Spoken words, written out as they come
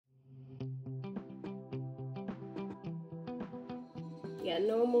yeah,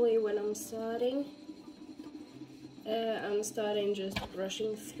 normally when I'm starting just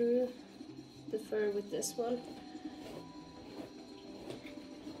brushing through the fur with this one.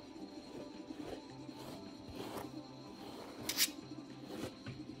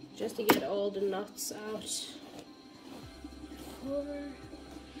 Just to get all the knots out.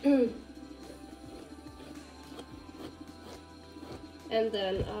 And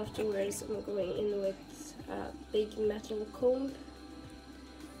then afterwards I'm going in with a big metal comb,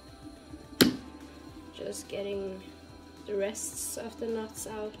 just getting the rests of the knots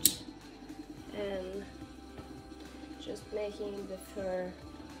out and just making the fur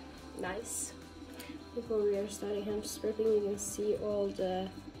nice. Before we are starting hand stripping, you can see all the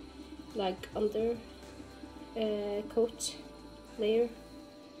like under coat layer,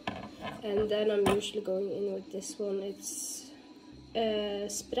 and then I'm usually going in with this one. It's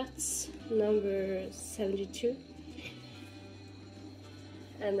Spratz number 72,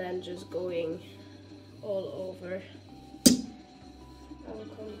 and then just going all over. I'll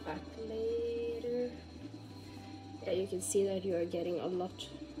come back later. Yeah, you can see that you are getting a lot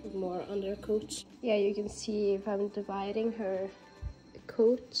more undercoat. Yeah, you can see if I'm dividing her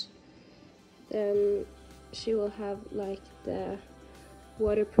coat, then she will have like the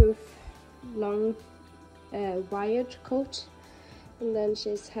waterproof long wired coat, and then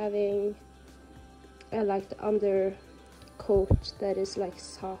she's having like the under coat that is like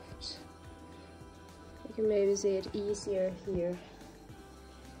soft. You can maybe see it easier here.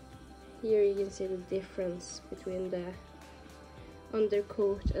 Here you can see the difference between the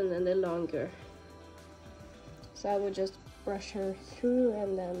undercoat and then the longer. So I will just brush her through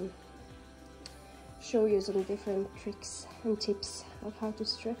and then show you some different tricks and tips of how to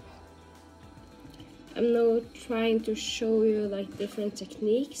strip. I'm now trying to show you like different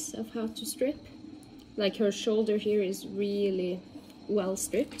techniques of how to strip. Like her shoulder here is really well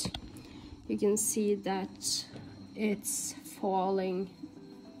stripped. You can see that it's falling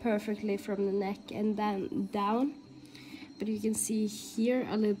perfectly from the neck and then down. But you can see here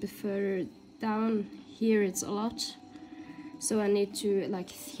a little bit further down, here it's a lot. So I need to like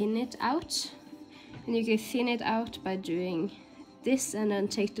thin it out. And you can thin it out by doing this and then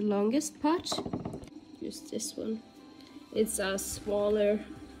take the longest part. Use this one. It's a smaller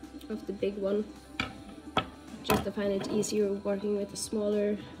of the big one. Just to find it easier working with a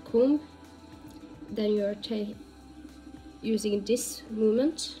smaller comb. Then you are using this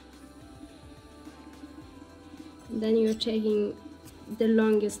movement. Then you're taking the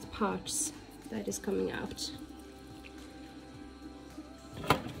longest parts that is coming out.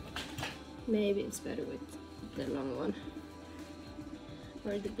 Maybe it's better with the long one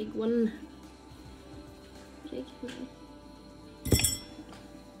or the big one. Take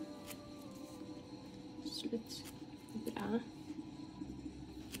Slut. Bra.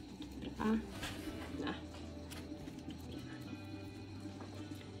 Bra. Nah.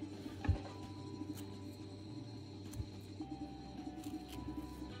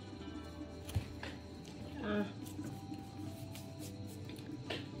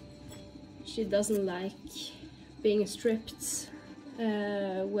 She doesn't like being stripped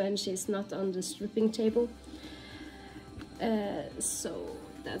when she's not on the stripping table, so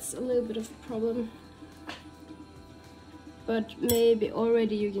that's a little bit of a problem. But maybe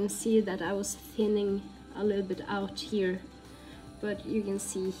already you can see that I was thinning a little bit out here, but you can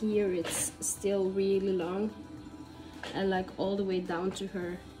see here it's still really long and like all the way down to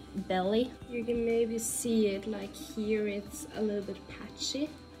her belly. You can maybe see it like here it's a little bit patchy.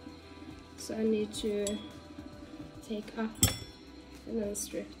 So I need to take up and then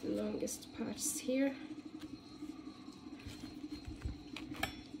strip the longest parts here.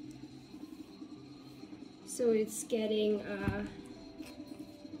 So it's getting a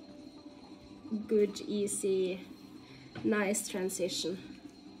good, easy, nice transition.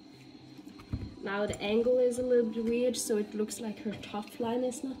 Now the angle is a little bit weird, so it looks like her top line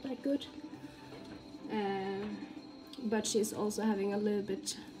is not that good. But she's also having a little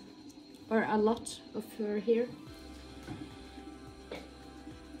bit or a lot of fur here.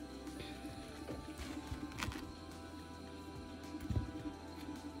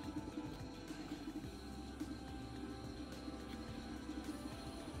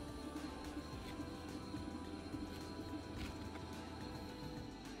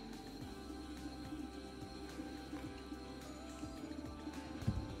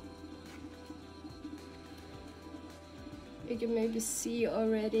 You can maybe see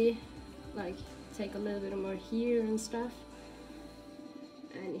already, like take a little bit more here and stuff,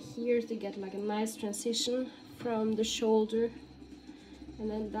 and here to get like a nice transition from the shoulder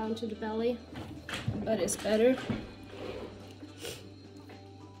and then down to the belly. But it's better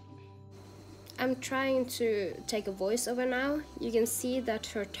I'm trying to take a voiceover now. You can see that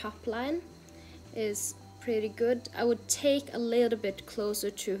her top line is pretty good. I would take a little bit closer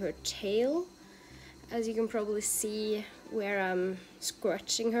to her tail, as you can probably see where I'm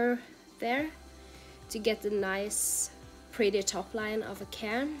scratching her there, to get the nice pretty top line of a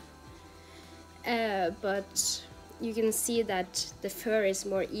Cairn. But you can see that the fur is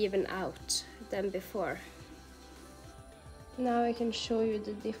more even out than before. Now I can show you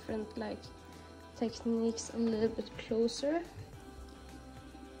the different techniques a little bit closer.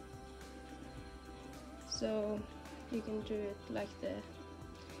 So you can do it like the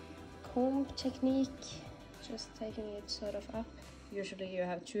comb technique, just taking it sort of up. Usually you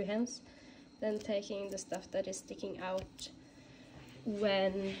have two hands, then taking the stuff that is sticking out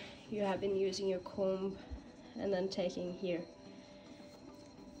when you have been using your comb, and then taking here.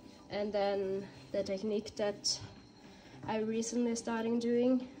 And then the technique that I recently started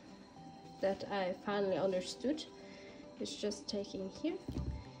doing, that I finally understood, is just taking here,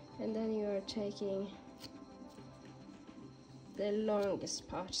 and then you are taking the longest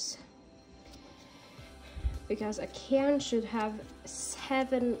parts, because a Cairn should have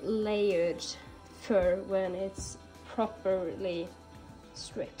 7 layered fur when it's properly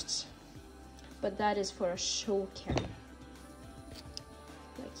stripped, but that is for a show Cairn.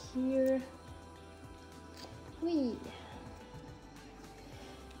 Like here,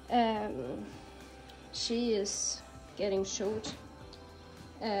 she is getting showed,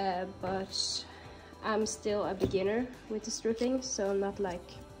 but I'm still a beginner with the stripping, so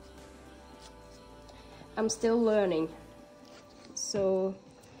I'm still learning. So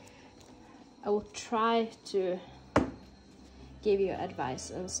I will try to give you advice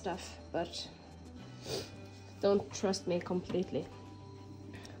and stuff, but don't trust me completely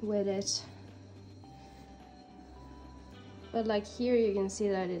with it. But like here you can see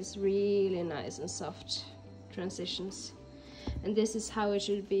that it's really nice and soft transitions, and this is how it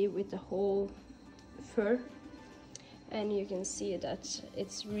should be with the whole fur. And you can see that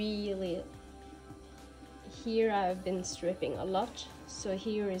it's really, here I've been stripping a lot, so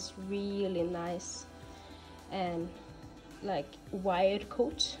here is really nice and like wired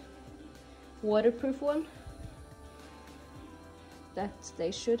coat, waterproof one that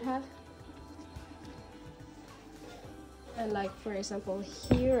they should have. And like for example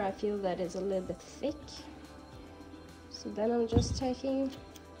here I feel that it's a little bit thick, so then I'm just taking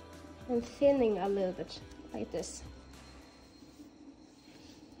and thinning a little bit like this.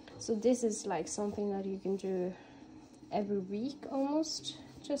 So this is like something that you can do every week almost.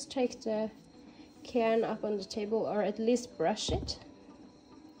 Just take the Cairn up on the table, or at least brush it.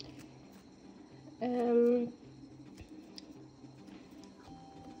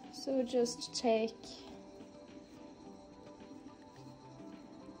 So just take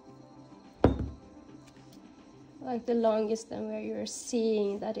like the longest, and where you're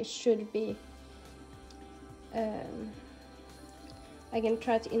seeing that it should be. I can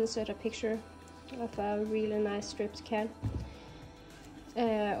try to insert a picture of a really nice stripped Cairn,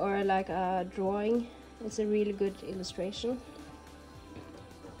 or like a drawing. It's a really good illustration.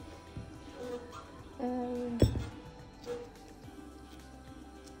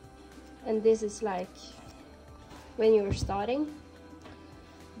 And this is like when you're starting,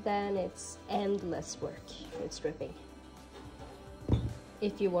 then it's endless work with stripping,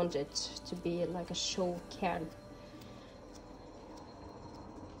 if you want it to be like a show Cairn.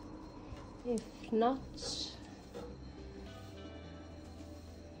 If not,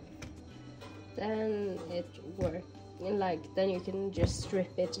 then it works. Then you can just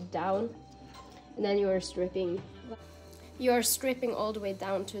strip it down, and then you're stripping all the way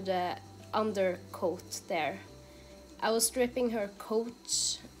down to the undercoat there. I was stripping her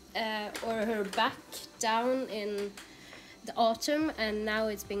coat or her back down in the autumn, and now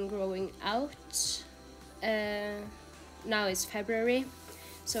it's been growing out. Now it's February,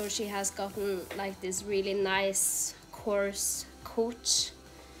 so she has gotten like this really nice coarse coat.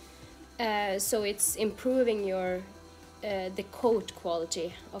 So it's improving your the coat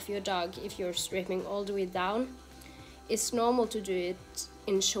quality of your dog if you're stripping all the way down. It's normal to do it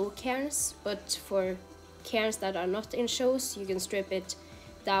in show Cairns, but for Cairns that are not in shows, you can strip it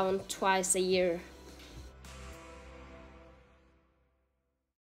down twice a year